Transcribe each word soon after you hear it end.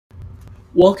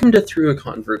Welcome to Through a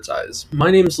Convert's Eyes.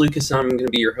 My name is Lucas and I'm going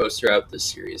to be your host throughout this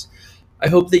series. I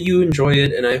hope that you enjoy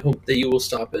it and I hope that you will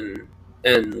stop and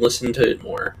listen to it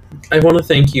more. I want to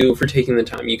thank you for taking the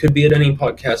time. You could be at any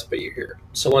podcast, but you're here.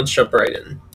 So let's jump right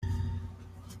in.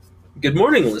 Good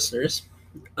morning, listeners.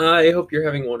 I hope you're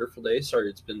having a wonderful day. Sorry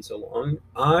it's been so long.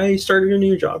 I started a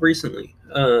new job recently,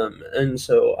 and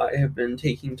so I have been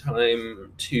taking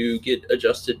time to get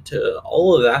adjusted to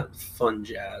all of that fun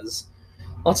jazz.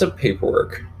 Lots of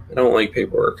paperwork. I don't like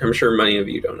paperwork. I'm sure many of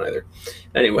you don't either.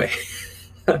 Anyway,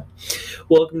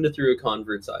 welcome to Through a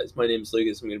Convert's Eyes. My name is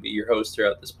Lucas. I'm going to be your host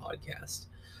throughout this podcast.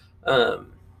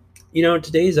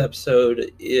 Today's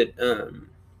episode,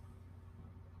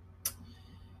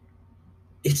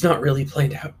 it's not really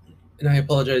planned out, and I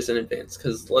apologize in advance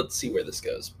because let's see where this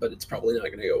goes, but it's probably not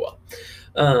going to go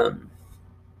well.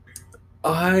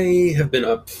 I have been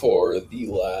up for the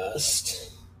last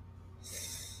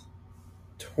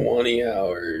 20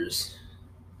 hours.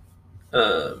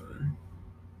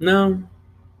 No,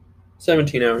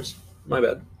 17 hours. My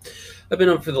bad. I've been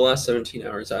up for the last 17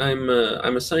 hours. I'm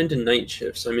assigned to night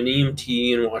shifts. I'm an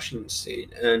EMT in Washington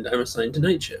State, and I'm assigned to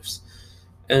night shifts.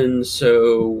 And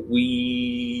so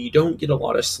we don't get a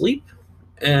lot of sleep,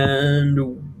 and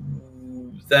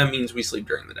that means we sleep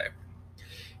during the day.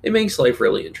 It makes life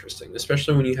really interesting,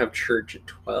 especially when you have church at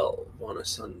 12 on a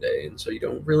Sunday, and so you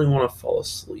don't really want to fall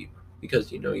asleep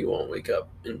because you know you won't wake up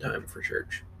in time for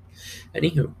church.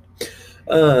 Anywho.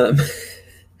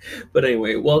 But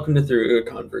anyway, welcome to Through a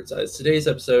Convert's Eyes. Today's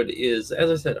episode is, as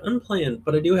I said, unplanned,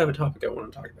 but I do have a topic I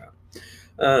want to talk about.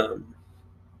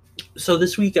 So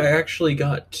this week I actually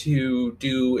got to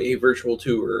do a virtual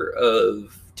tour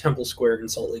of Temple Square in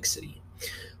Salt Lake City.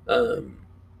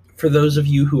 For those of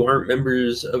you who aren't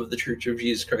members of the Church of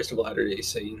Jesus Christ of Latter-day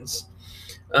Saints,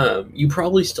 you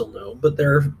probably still know, but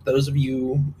there are those of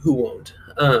you who won't.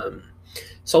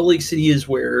 Salt Lake City is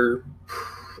where,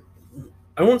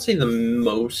 I won't say the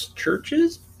most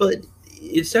churches, but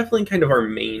it's definitely kind of our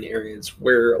main area. It's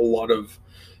where a lot of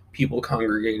people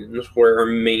congregate, and it's where our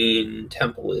main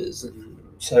temple is. And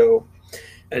so,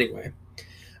 anyway,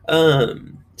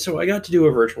 so I got to do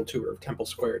a virtual tour of Temple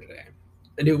Square today,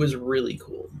 and it was really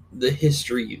cool. The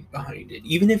history behind it,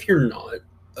 even if you're not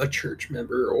a church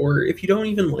member or if you don't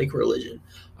even like religion,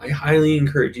 I highly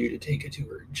encourage you to take a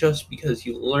tour just because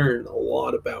you learn a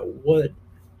lot about what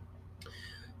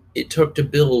it took to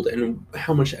build and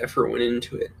how much effort went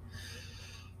into it.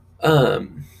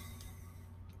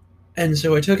 And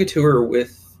so I took a tour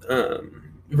with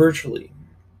virtually,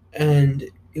 and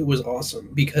it was awesome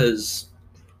because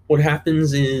what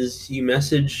happens is you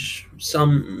message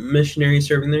some missionary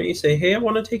serving there. You say, "Hey, I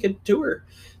want to take a tour."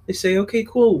 They say, "Okay,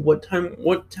 cool. What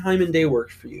time and day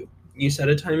works for you?" You set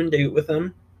a time and date with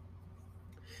them,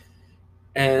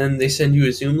 and they send you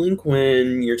a Zoom link.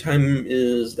 When your time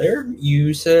is there,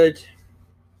 you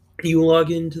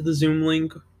log into the Zoom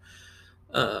link,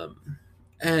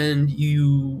 and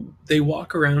they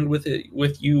walk around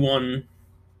with you on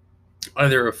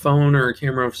either a phone or a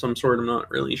camera of some sort. I'm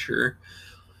not really sure.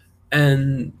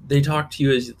 And they talk to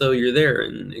you as though you're there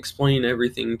and explain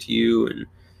everything to you, and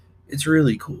it's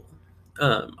really cool.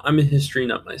 I'm a history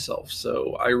nut myself,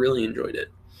 so I really enjoyed it.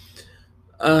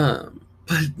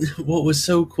 But what was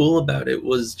so cool about it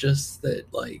was just that,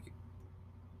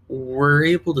 we're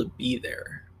able to be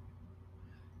there.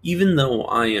 Even though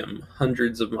I am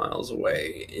hundreds of miles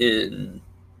away in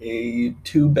a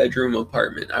 2-bedroom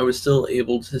apartment, I was still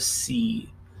able to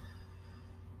see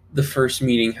the first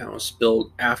meeting house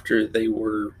built after they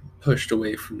were pushed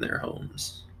away from their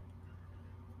homes.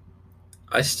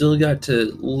 I still got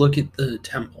to look at the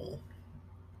temple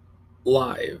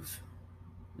live,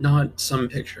 not some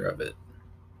picture of it,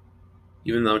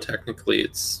 even though technically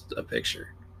it's a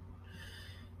picture.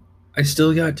 I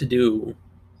still got to do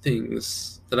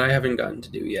things that I haven't gotten to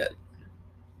do yet.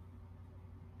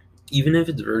 Even if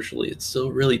it's virtually, it's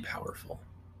still really powerful.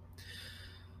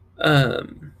 But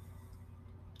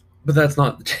that's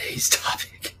not today's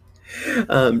topic.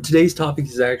 Today's topic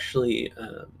is actually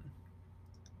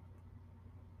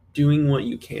doing what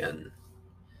you can.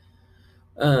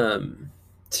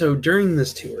 So during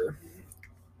this tour,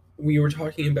 we were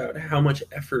talking about how much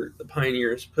effort the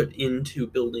pioneers put into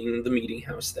building the meeting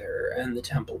house there and the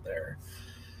temple there,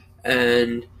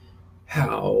 and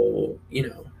how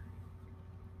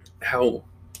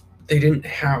they didn't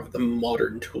have the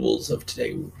modern tools of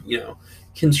today.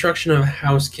 Construction of a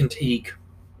house can take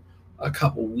a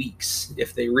couple weeks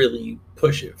if they really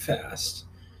push it fast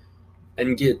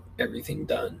and get everything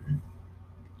done.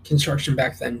 Construction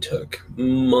back then took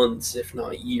months, if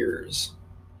not years.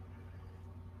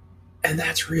 And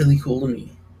that's really cool to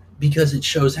me because it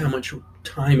shows how much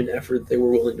time and effort they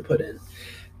were willing to put in.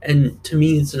 And to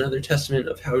me, it's another testament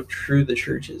of how true the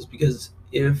church is, because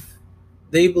if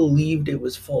they believed it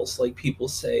was false, like people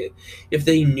say, if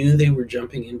they knew they were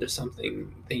jumping into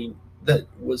something that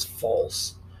was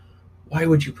false, why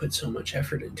would you put so much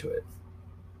effort into it?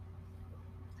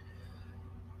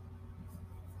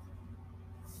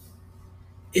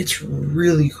 It's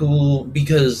really cool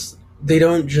because they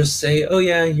don't just say, oh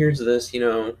yeah, here's this,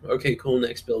 okay, cool,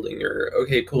 next building, or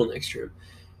okay, cool, next room.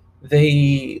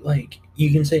 They,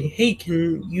 you can say, hey,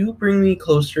 can you bring me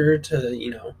closer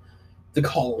to, the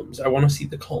columns? I want to see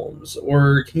the columns.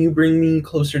 Or can you bring me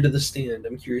closer to the stand?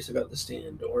 I'm curious about the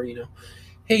stand. Or,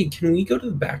 hey, can we go to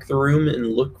the back of the room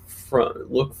and look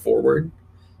forward?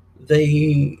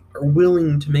 They are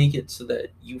willing to make it so that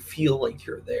you feel like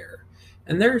you're there.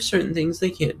 And there are certain things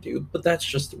they can't do, but that's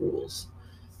just the rules.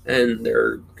 And there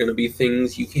are going to be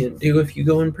things you can't do if you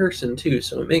go in person, too,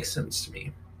 so it makes sense to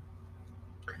me.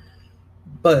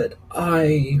 But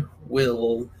I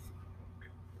will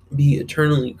be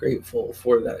eternally grateful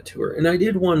for that tour. And I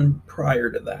did one prior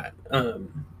to that,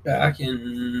 back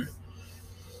in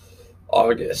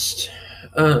August.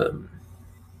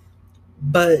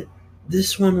 But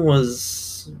this one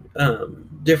was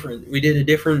different. We did a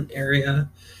different area,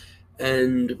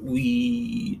 and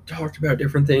we talked about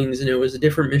different things, and it was a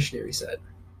different missionary set.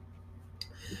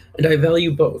 And I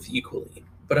value both equally.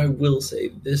 But I will say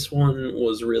this one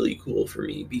was really cool for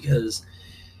me because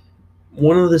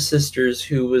one of the sisters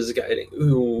who was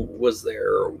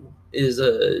there, is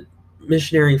a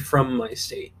missionary from my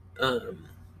state.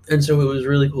 And so it was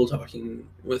really cool talking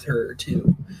with her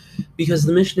too, because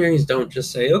the missionaries don't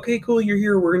just say, okay, cool, you're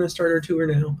here, we're going to start our tour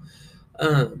now.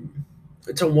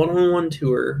 It's a one-on-one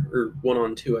tour, or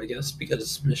one-on-two, I guess,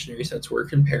 because missionary sets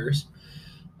work in pairs.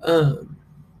 And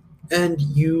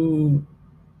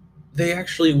they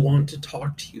actually want to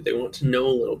talk to you. They want to know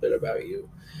a little bit about you.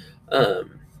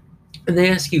 And they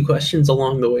ask you questions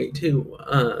along the way, too.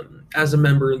 As a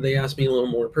member, they ask me a little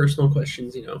more personal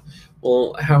questions,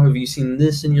 well, how have you seen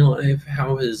this in your life?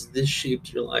 How has this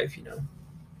shaped your life,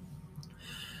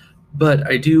 But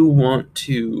I do want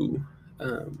to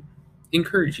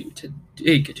encourage you to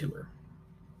take a tour,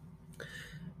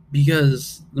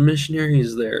 because the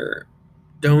missionaries there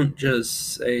don't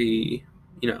just say,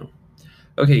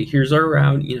 okay, here's our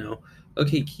route,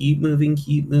 okay, keep moving,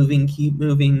 keep moving, keep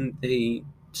moving. They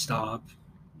stop,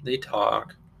 they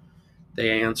talk,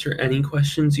 they answer any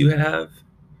questions you have,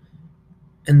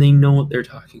 and they know what they're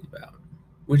talking about,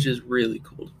 which is really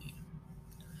cool to me.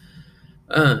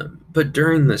 But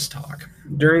during this talk,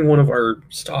 during one of our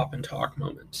stop and talk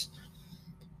moments,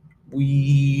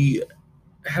 we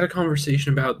had a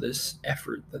conversation about this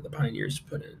effort that the pioneers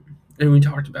put in. And we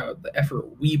talked about the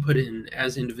effort we put in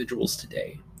as individuals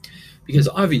today. Because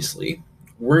obviously,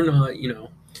 we're not,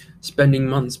 spending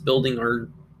months building our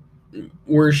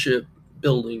worship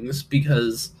buildings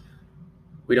because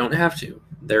we don't have to.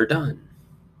 They're done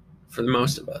for the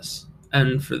most of us.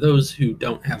 And for those who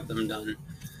don't have them done,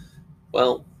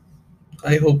 well,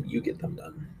 I hope you get them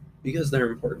done, because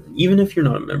they're important. Even if you're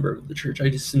not a member of the church, I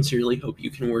just sincerely hope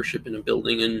you can worship in a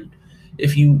building. And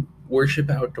if you worship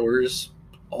outdoors,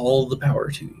 all the power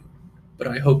to you. But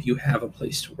I hope you have a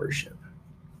place to worship.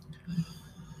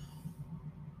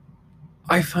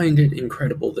 I find it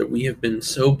incredible that we have been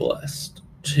so blessed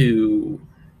to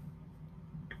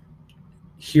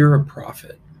hear a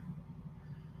prophet.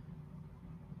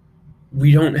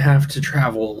 We don't have to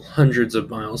travel hundreds of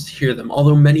miles to hear them,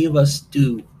 although many of us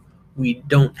do. We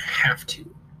don't have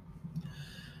to.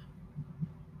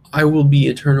 I will be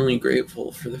eternally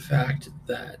grateful for the fact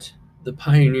that the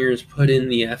pioneers put in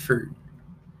the effort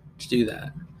to do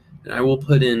that. And I will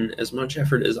put in as much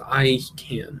effort as I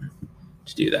can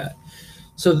to do that.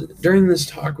 So during this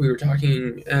talk, we were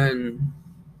talking, and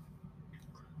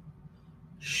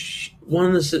one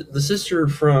of the sister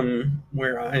from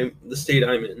the state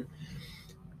I'm in,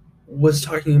 was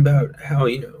talking about how,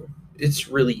 it's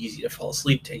really easy to fall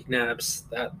asleep, take naps,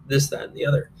 that, and the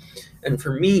other. And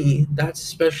for me, that's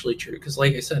especially true because,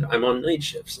 like I said, I'm on night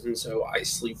shifts, and so I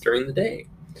sleep during the day.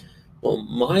 Well,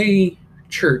 my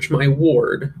church, my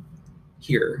ward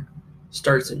here,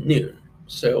 starts at noon,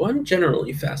 so I'm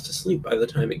generally fast asleep by the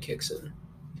time it kicks in.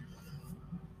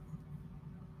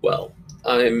 Well,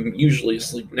 I'm usually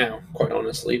asleep now, quite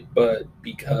honestly, but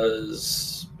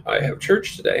because I have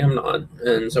church today, I'm not,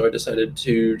 and so I decided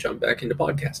to jump back into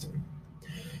podcasting.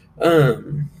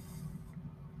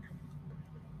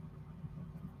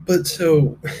 But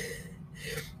so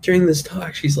during this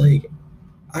talk, she's like,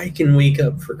 I can wake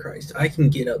up for Christ. I can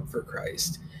get up for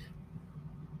Christ.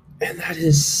 And that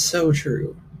is so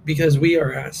true. because we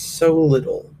are asked so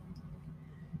little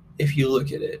if you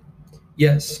look at it.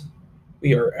 Yes,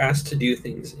 we are asked to do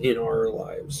things in our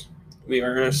lives. We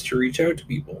are asked to reach out to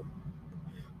people.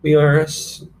 We are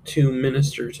asked to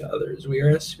minister to others. We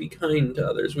are asked to be kind to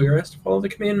others. We are asked to follow the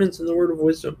commandments and the word of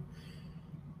wisdom.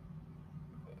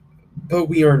 But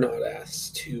we are not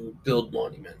asked to build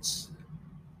monuments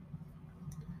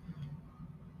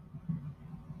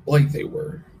like they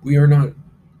were. We are not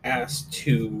asked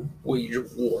to wage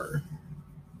war.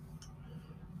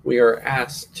 We are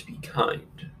asked to be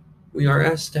kind. We are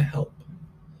asked to help.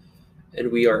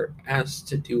 And we are asked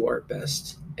to do our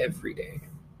best every day.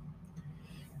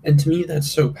 And to me,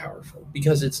 that's so powerful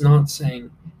because it's not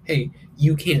saying, hey,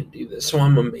 you can't do this, so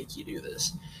I'm going to make you do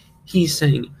this. He's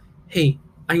saying, hey,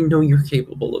 I know you're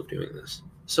capable of doing this.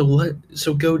 So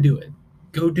go do it.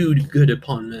 Go do good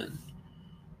upon men.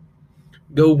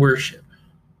 Go worship.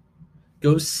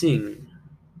 Go sing.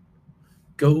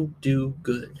 Go do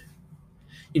good.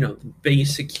 The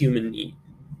basic human need.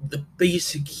 The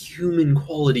basic human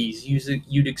qualities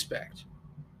you'd expect.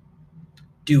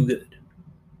 Do good.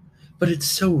 But it's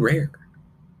so rare.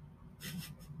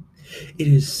 It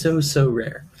is so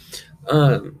rare.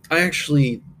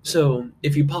 So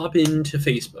if you pop into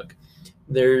Facebook,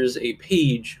 there's a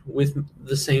page with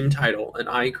the same title, and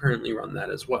I currently run that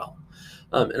as well.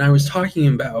 And I was talking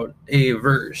about a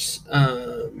verse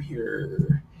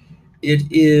here. It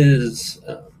is,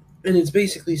 and it's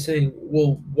basically saying,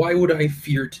 well, why would I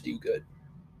fear to do good?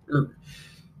 Or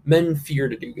men fear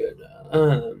to do good.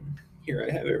 Here,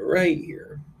 I have it right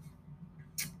here.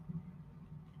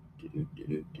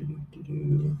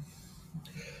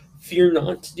 Fear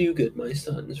not to do good, my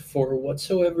sons, for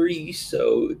whatsoever ye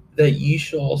sow, that ye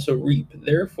shall also reap.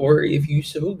 Therefore, if you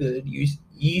sow good,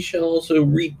 ye shall also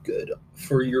reap good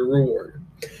for your reward.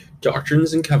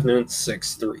 Doctrines and Covenants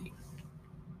 6:3.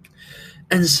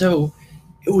 And so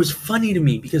it was funny to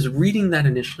me because reading that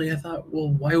initially, I thought, well,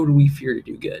 why would we fear to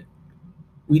do good?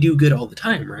 We do good all the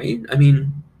time, right? I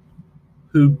mean,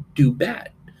 who do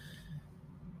bad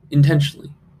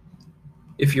intentionally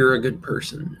if you're a good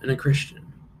person and a Christian?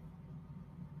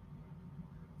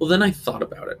 Well, then I thought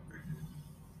about it.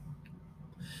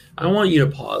 I want you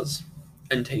to pause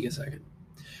and take a second.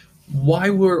 Why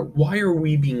are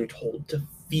we being told to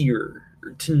fear,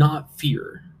 or to not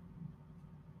fear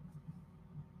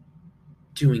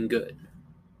doing good?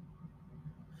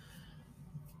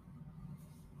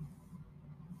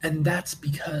 And that's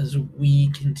because we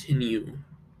continue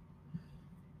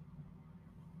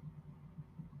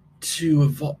to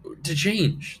evolve, to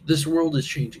change. This world is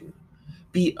changing.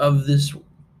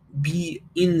 Be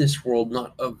in this world,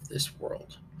 not of this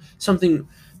world. Something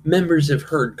members have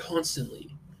heard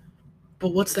constantly.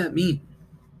 But what's that mean?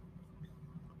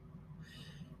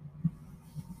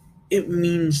 It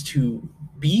means to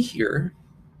be here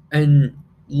and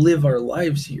live our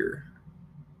lives here,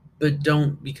 but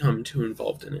don't become too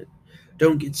involved in it.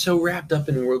 Don't get so wrapped up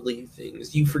in worldly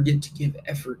things you forget to give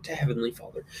effort to Heavenly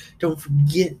Father. Don't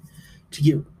forget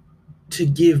to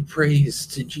give praise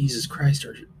to Jesus Christ,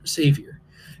 our Savior.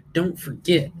 Don't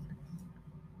forget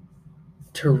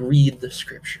to read the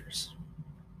scriptures.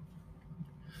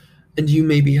 And you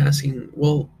may be asking,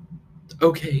 well,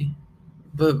 okay,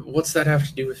 but what's that have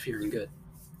to do with fearing good?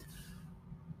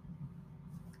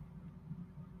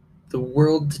 The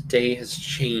world today has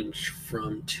changed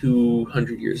from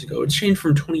 200 years ago. It's changed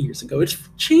from 20 years ago. It's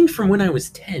changed from when I was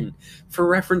 10. For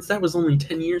reference, that was only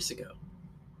 10 years ago.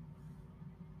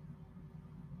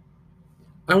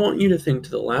 I want you to think to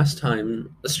the last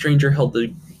time a stranger held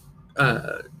the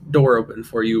door open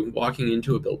for you walking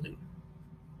into a building.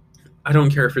 I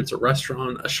don't care if it's a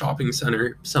restaurant, a shopping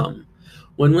center, some.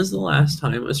 When was the last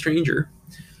time a stranger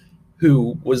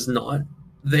who was not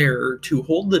there to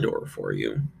hold the door for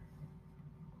you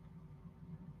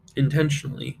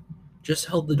intentionally just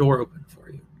held the door open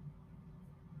for you?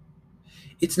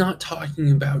 It's not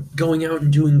talking about going out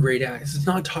and doing great acts. It's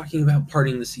not talking about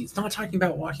parting the sea. It's not talking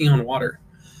about walking on water.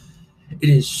 It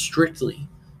is strictly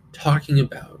talking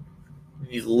about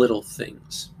the little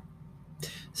things.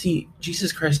 See,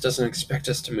 Jesus Christ doesn't expect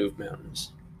us to move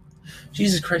mountains.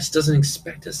 Jesus Christ doesn't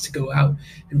expect us to go out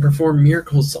and perform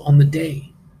miracles on the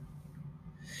day.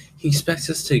 He expects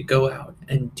us to go out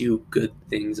and do good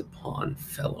things upon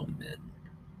fellow men.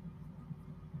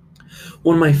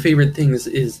 One of my favorite things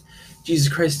is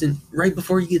Jesus Christ, and right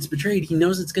before he gets betrayed, he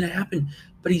knows it's going to happen,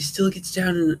 but he still gets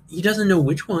down and he doesn't know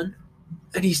which one,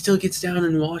 and he still gets down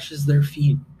and washes their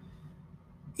feet.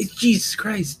 It's Jesus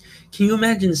Christ. Can you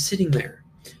imagine sitting there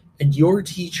and your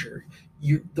teacher,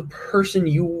 the person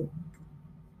you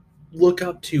look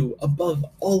up to above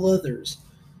all others,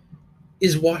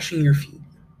 is washing your feet?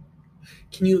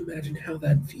 Can you imagine how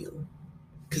that'd feel?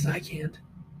 Because I can't.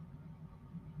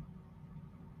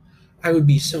 I would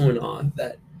be so in awe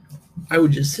that I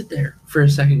would just sit there for a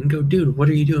second and go, dude, what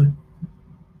are you doing?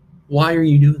 Why are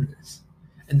you doing this?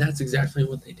 And that's exactly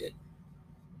what they did.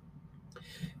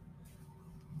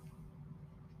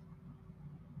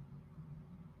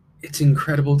 It's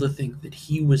incredible to think that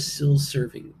he was still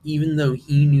serving, even though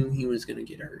he knew he was going to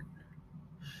get hurt.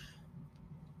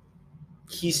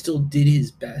 He still did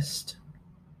his best,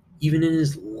 even in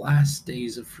his last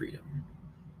days of freedom,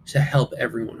 to help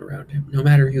everyone around him, no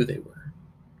matter who they were.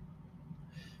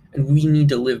 And we need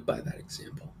to live by that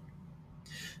example.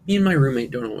 Me and my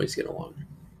roommate don't always get along.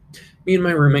 Me and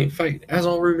my roommate fight, as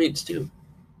all roommates do.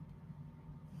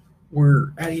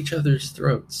 We're at each other's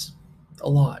throats a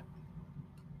lot.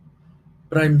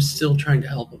 But I'm still trying to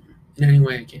help him in any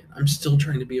way I can. I'm still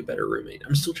trying to be a better roommate.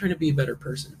 I'm still trying to be a better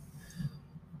person.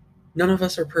 None of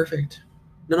us are perfect.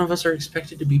 None of us are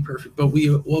expected to be perfect, but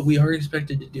what we are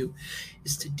expected to do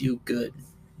is to do good.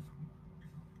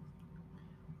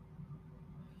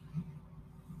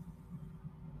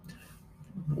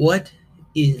 What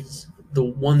is the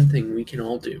one thing we can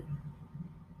all do,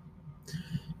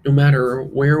 no matter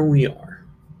where we are,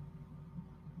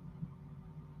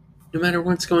 no matter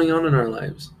what's going on in our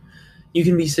lives? You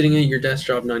can be sitting at your desk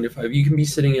job 9 to 5. You can be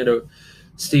sitting at a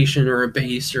station or a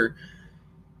base or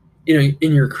in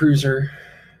your cruiser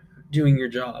doing your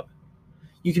job.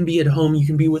 You can be at home. You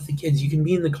can be with the kids. You can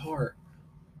be in the car.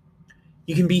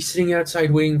 You can be sitting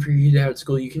outside waiting for your kid out of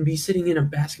school. You can be sitting in a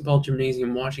basketball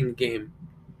gymnasium watching the game.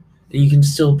 And you can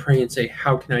still pray and say,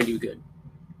 how can I do good?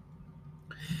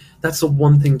 That's the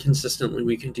one thing consistently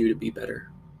we can do to be better.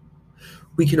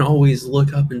 We can always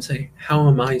look up and say, how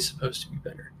am I supposed to be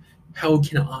better? How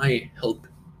can I help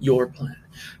your plan?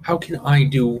 How can I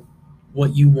do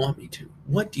what you want me to?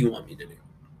 What do you want me to do?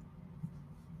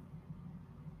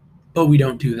 But we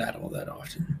don't do that all that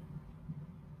often.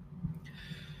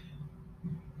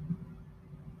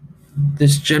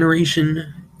 This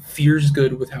generation fears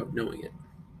good without knowing it.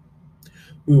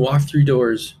 We walk through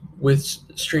doors with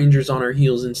strangers on our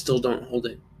heels and still don't hold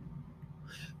it.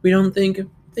 We don't think,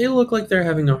 they look like they're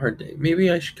having a hard day.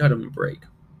 Maybe I should cut them a break.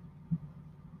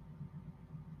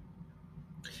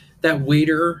 That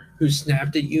waiter who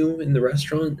snapped at you in the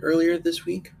restaurant earlier this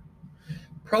week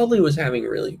probably was having a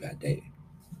really bad day.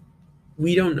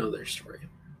 We don't know their story.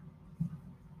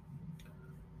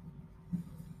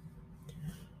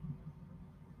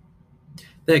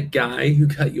 That guy who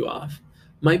cut you off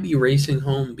might be racing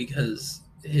home because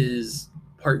his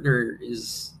partner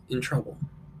is in trouble.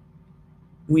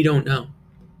 We don't know.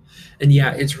 And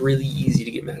yeah, it's really easy to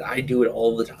get mad. I do it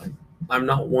all the time. I'm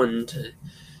not one to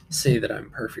say that I'm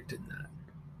perfect in that.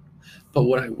 But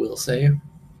what I will say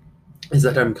is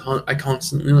that I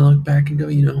constantly look back and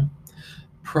go,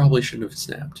 probably shouldn't have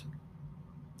snapped.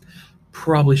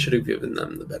 Probably should have given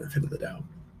them the benefit of the doubt.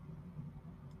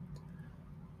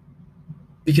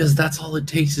 Because that's all it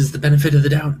takes is the benefit of the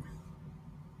doubt.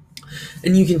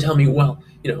 And you can tell me, well,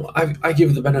 I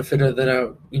give the benefit of the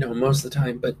doubt, most of the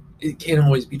time, but it can't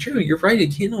always be true. You're right,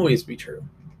 it can't always be true.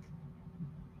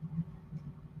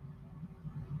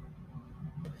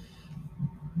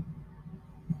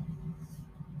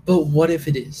 But what if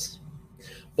it is?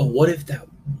 But what if that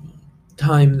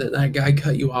time that guy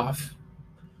cut you off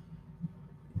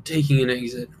taking an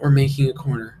exit or making a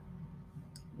corner,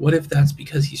 what if that's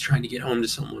because he's trying to get home to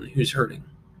someone who's hurting?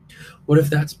 What if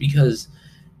that's because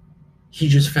he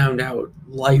just found out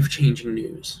life-changing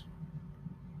news?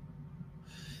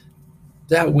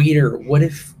 That waiter, what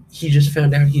if he just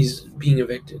found out he's being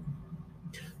evicted?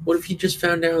 What if he just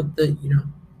found out that,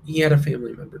 he had a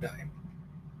family member die?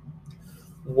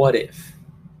 What if?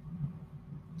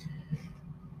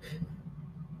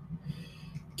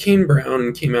 Kane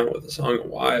Brown came out with a song a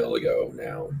while ago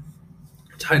now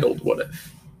titled What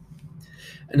If?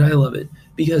 And I love it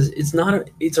because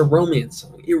it's a romance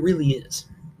song. It really is.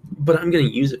 But I'm going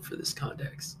to use it for this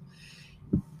context.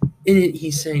 In it,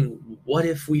 he's saying, what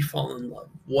if we fall in love?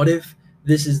 What if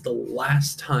this is the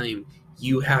last time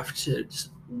you have to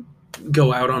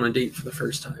go out on a date for the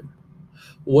first time?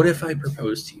 What if I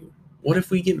propose to you? What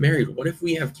if we get married? What if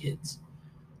we have kids?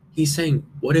 He's saying,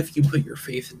 what if you put your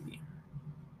faith in me?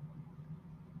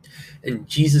 And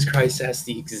Jesus Christ asked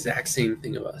the exact same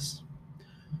thing of us.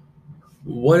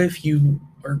 What if you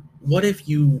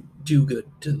do good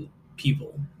to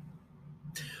people?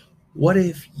 What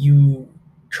if you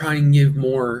try and give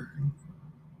more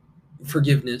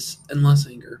forgiveness and less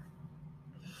anger?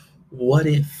 What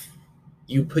if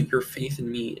you put your faith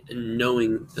in me and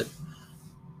knowing that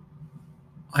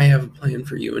I have a plan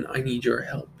for you and I need your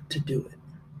help to do it?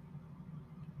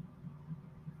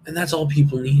 And that's all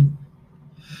people need.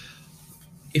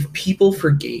 If people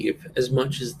forgave as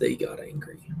much as they got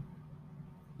angry,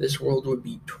 this world would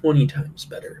be 20 times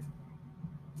better.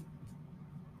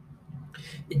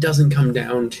 It doesn't come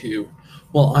down to,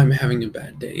 well, I'm having a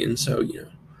bad day, and so,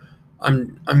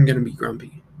 I'm going to be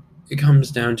grumpy. It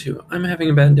comes down to, I'm having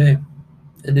a bad day,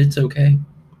 and it's okay.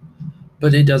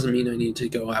 But it doesn't mean I need to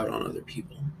go out on other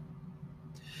people.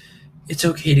 It's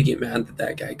okay to get mad that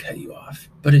that guy cut you off,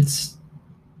 but it's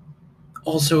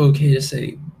also okay to say,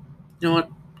 you know what?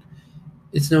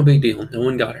 It's no big deal. No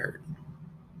one got hurt.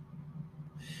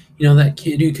 You know that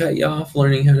kid who cut you off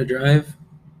learning how to drive?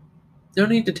 No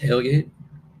need to tailgate.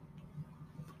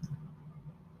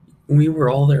 We were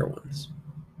all there once.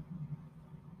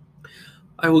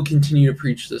 I will continue to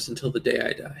preach this until the day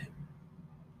I die.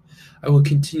 I will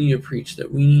continue to preach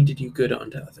that we need to do good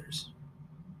unto others.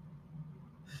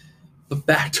 But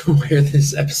back to where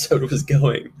this episode was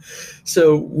going.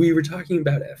 So we were talking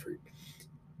about effort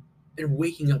and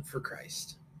waking up for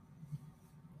Christ.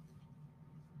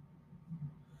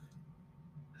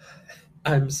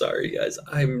 I'm sorry, guys.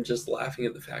 I'm just laughing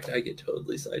at the fact I get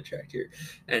totally sidetracked here.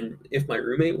 And if my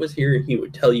roommate was here, he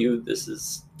would tell you this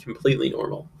is completely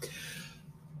normal.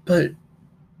 But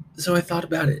so I thought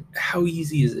about it. How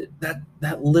easy is it?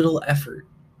 That little effort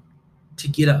to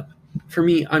get up. For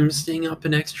me, I'm staying up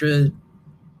an extra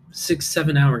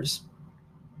 6-7 hours.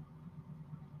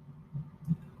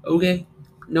 Okay,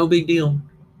 no big deal.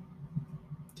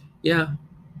 Yeah,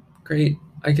 great.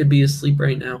 I could be asleep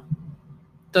right now.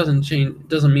 Doesn't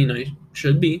mean I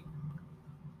should be.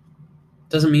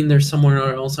 Doesn't mean there's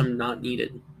somewhere else I'm not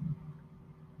needed.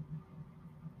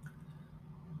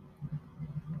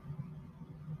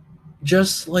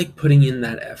 Just like putting in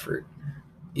that effort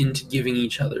into giving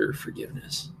each other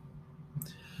forgiveness.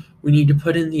 We need to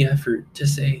put in the effort to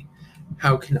say,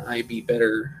 how can I be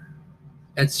better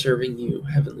at serving you,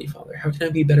 Heavenly Father? How can I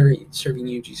be better at serving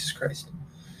you, Jesus Christ?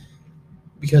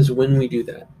 Because when we do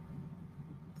that,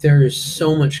 there is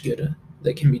so much good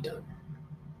that can be done.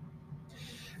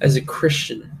 As a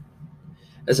Christian,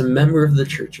 as a member of the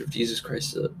Church of Jesus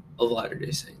Christ of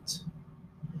Latter-day Saints,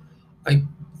 I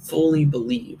fully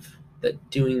believe that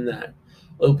doing that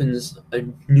opens a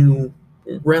new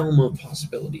realm of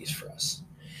possibilities for us.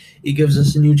 It gives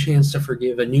us a new chance to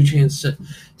forgive, a new chance to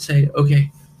say,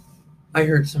 okay, I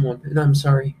hurt someone and I'm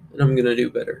sorry and I'm going to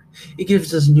do better. It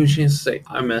gives us a new chance to say,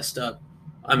 I messed up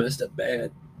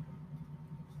bad.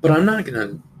 But I'm not going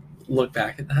to look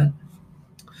back at that.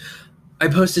 I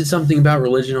posted something about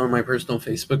religion on my personal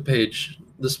Facebook page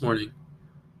this morning.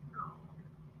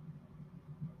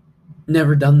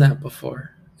 Never done that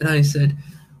before. And I said,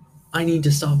 I need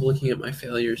to stop looking at my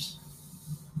failures.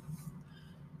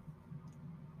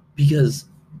 Because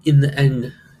in the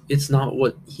end, it's not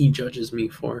what he judges me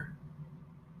for.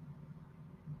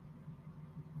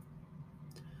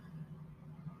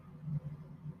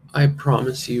 I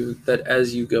promise you that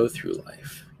as you go through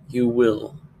life, you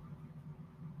will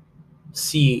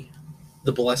see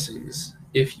the blessings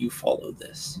if you follow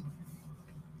this.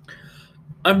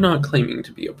 I'm not claiming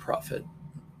to be a prophet.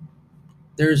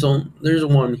 There's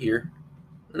one here,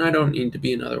 and I don't need to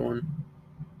be another one.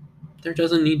 There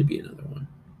doesn't need to be another one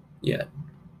yet.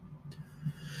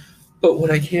 But what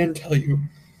I can tell you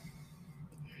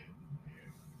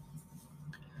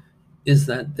is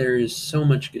that there is so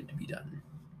much good to be done.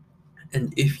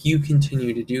 And if you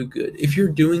continue to do good, if you're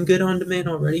doing good on demand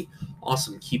already,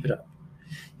 awesome, keep it up.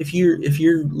 If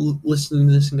you're listening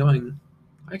to this and going,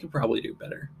 I could probably do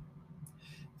better,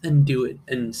 then do it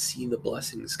and see the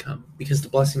blessings come, because the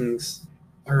blessings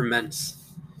are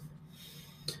immense.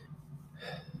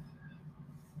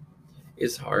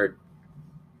 It's hard.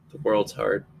 The world's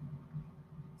hard.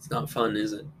 It's not fun,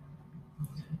 is it?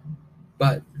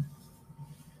 But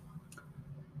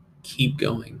keep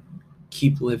going.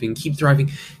 Keep living, keep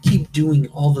thriving, keep doing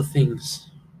all the things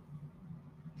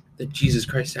that Jesus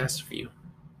Christ asked for you.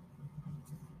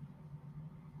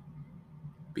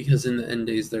 Because in the end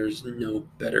days, there's no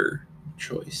better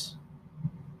choice.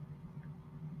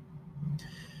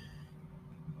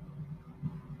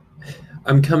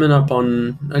 I'm coming up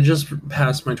on, I just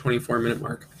passed my 24-minute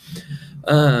mark.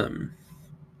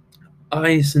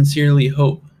 I sincerely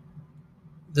hope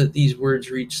that these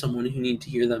words reach someone who needs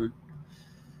to hear them.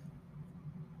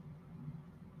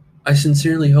 I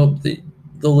sincerely hope that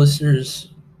the listeners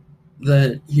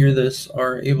that hear this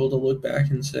are able to look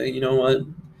back and say, you know what,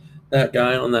 that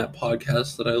guy on that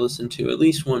podcast that I listened to at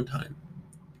least one time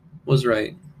was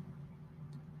right.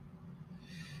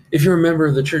 If you're a member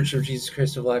of the Church of Jesus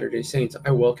Christ of Latter-day Saints, I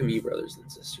welcome you, brothers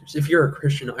and sisters. If you're a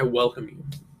Christian, I welcome you.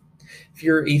 If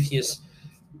you're atheist,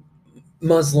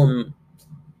 Muslim,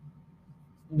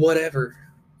 whatever,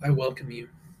 I welcome you.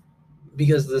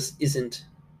 Because this isn't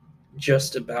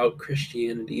just about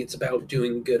Christianity. It's about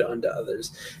doing good unto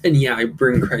others. And yeah, I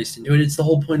bring Christ into it. It's the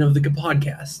whole point of the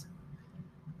podcast.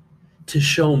 To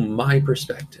show my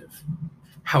perspective,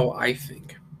 how I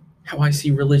think, how I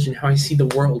see religion, how I see the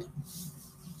world.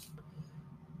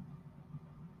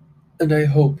 And I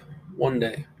hope one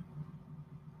day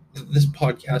that this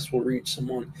podcast will reach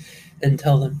someone and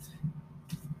tell them,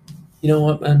 you know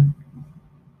what, man?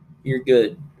 You're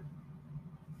good.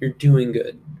 You're doing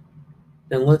good.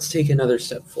 Now let's take another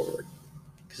step forward,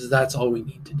 because that's all we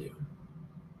need to do.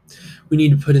 We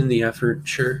need to put in the effort,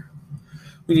 sure.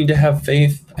 We need to have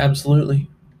faith, absolutely.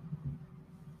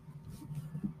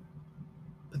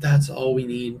 But that's all we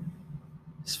need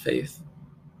is faith.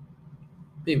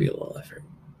 Maybe a little effort.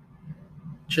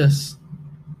 Just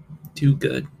do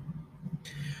good.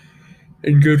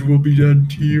 And good will be done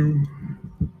to you.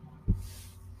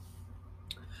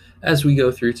 As we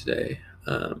go through today,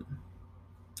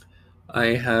 I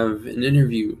have an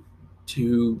interview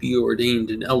to be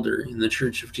ordained an elder in the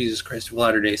Church of Jesus Christ of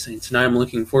Latter-day Saints, and I'm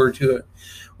looking forward to it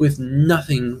with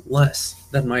nothing less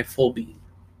than my full being.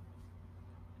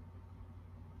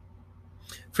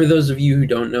 For those of you who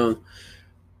don't know,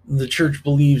 the church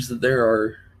believes that there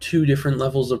are two different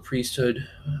levels of priesthood,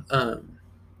 the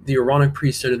Aaronic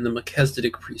priesthood and the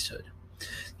Melchizedek priesthood.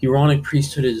 The Aaronic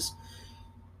priesthood is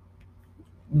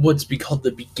what's be called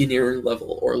the beginner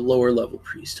level or lower level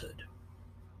priesthood.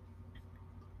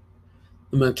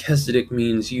 The Melchizedek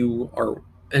means you are,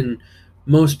 and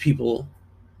most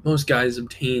guys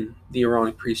obtain the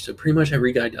Aaronic priesthood. Pretty much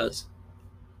every guy does.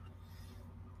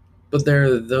 But there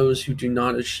are those who do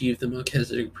not achieve the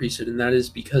Melchizedek priesthood, and that is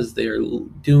because they are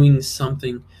doing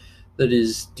something that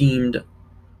is deemed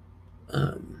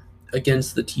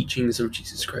against the teachings of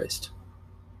Jesus Christ.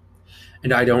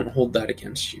 And I don't hold that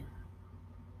against you.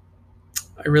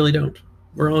 I really don't.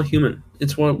 We're all human.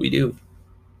 It's what we do.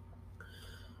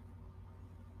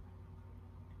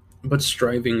 But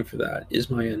striving for that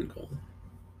is my end goal.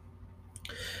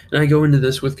 And I go into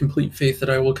this with complete faith that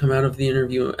I will come out of the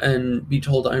interview and be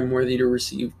told I'm worthy to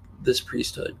receive this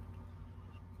priesthood.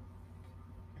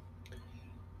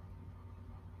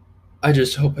 I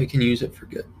just hope I can use it for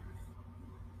good.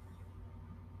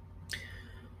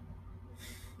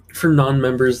 For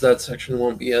non-members, that section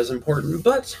won't be as important,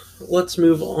 but let's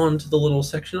move on to the little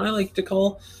section I like to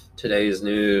call Today's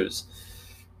News.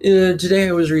 Today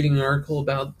I was reading an article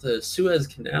about the Suez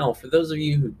Canal. For those of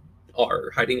you who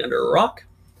are hiding under a rock,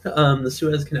 the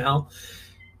Suez Canal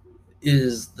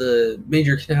is the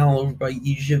major canal over by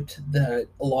Egypt that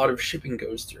a lot of shipping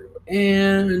goes through.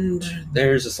 And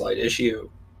there's a slight issue.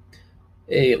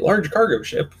 A large cargo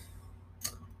ship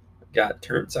got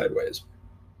turned sideways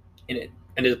in it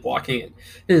and is blocking it.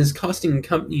 And is costing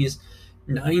companies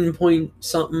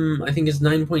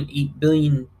 $9.8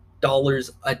 billion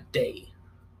a day.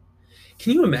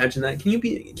 Can you imagine that? Can you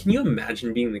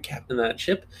imagine being the captain of that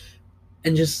ship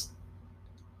and just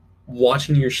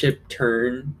watching your ship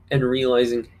turn and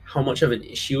realizing how much of an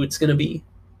issue it's going to be?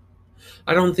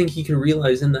 I don't think he could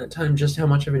realize in that time just how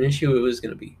much of an issue it was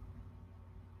going to be.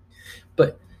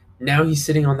 But now he's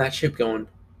sitting on that ship going,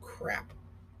 crap,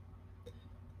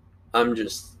 I'm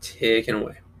just ticking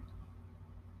away.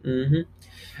 And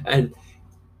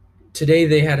today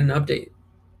they had an update.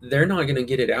 They're not going to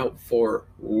get it out for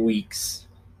weeks.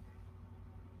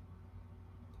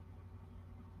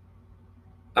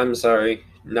 I'm sorry,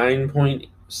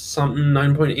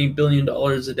 $9.8 billion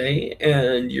a day,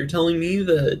 and you're telling me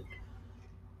that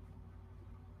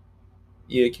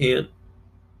you can't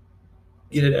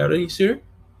get it out any sooner?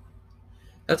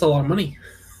 That's a lot of money.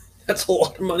 That's a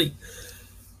lot of money.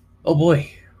 Oh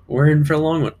boy, we're in for a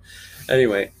long one.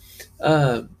 Anyway,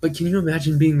 but can you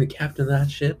imagine being the captain of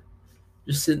that ship?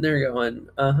 Just sitting there going,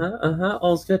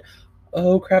 all's good.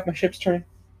 Oh crap, my ship's turning.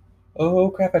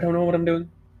 Oh crap, I don't know what I'm doing.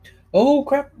 Oh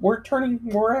crap, we're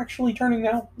actually turning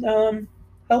now.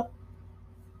 Help.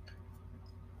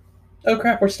 Oh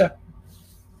crap, we're stuck.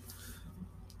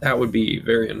 That would be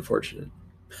very unfortunate.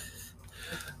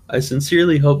 I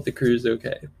sincerely hope the crew's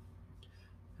okay.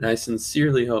 And I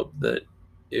sincerely hope that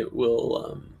it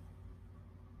will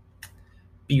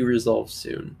be resolved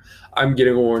soon. I'm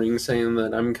getting a warning saying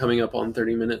that I'm coming up on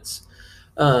 30 minutes.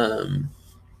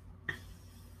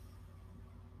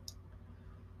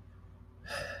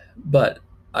 But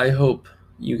I hope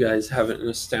you guys have an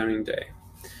astounding day.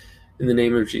 In the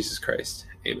name of Jesus Christ,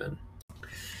 amen.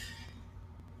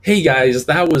 Hey guys,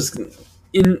 that was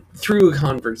Through a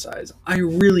Convert's Eyes. I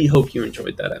really hope you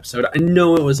enjoyed that episode. I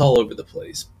know it was all over the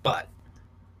place, but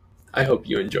I hope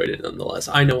you enjoyed it nonetheless.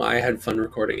 I know I had fun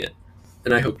recording it.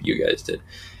 and I hope you guys did.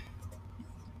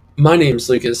 My name's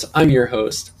Lucas. I'm your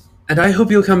host, and I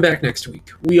hope you'll come back next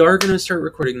week. We are going to start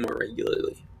recording more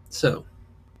regularly. So,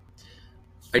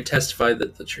 I testify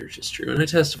that the church is true, and I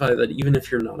testify that even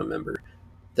if you're not a member,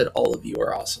 that all of you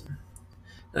are awesome.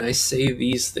 And I say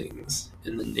these things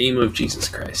in the name of Jesus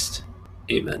Christ.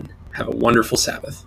 Amen. Have a wonderful Sabbath.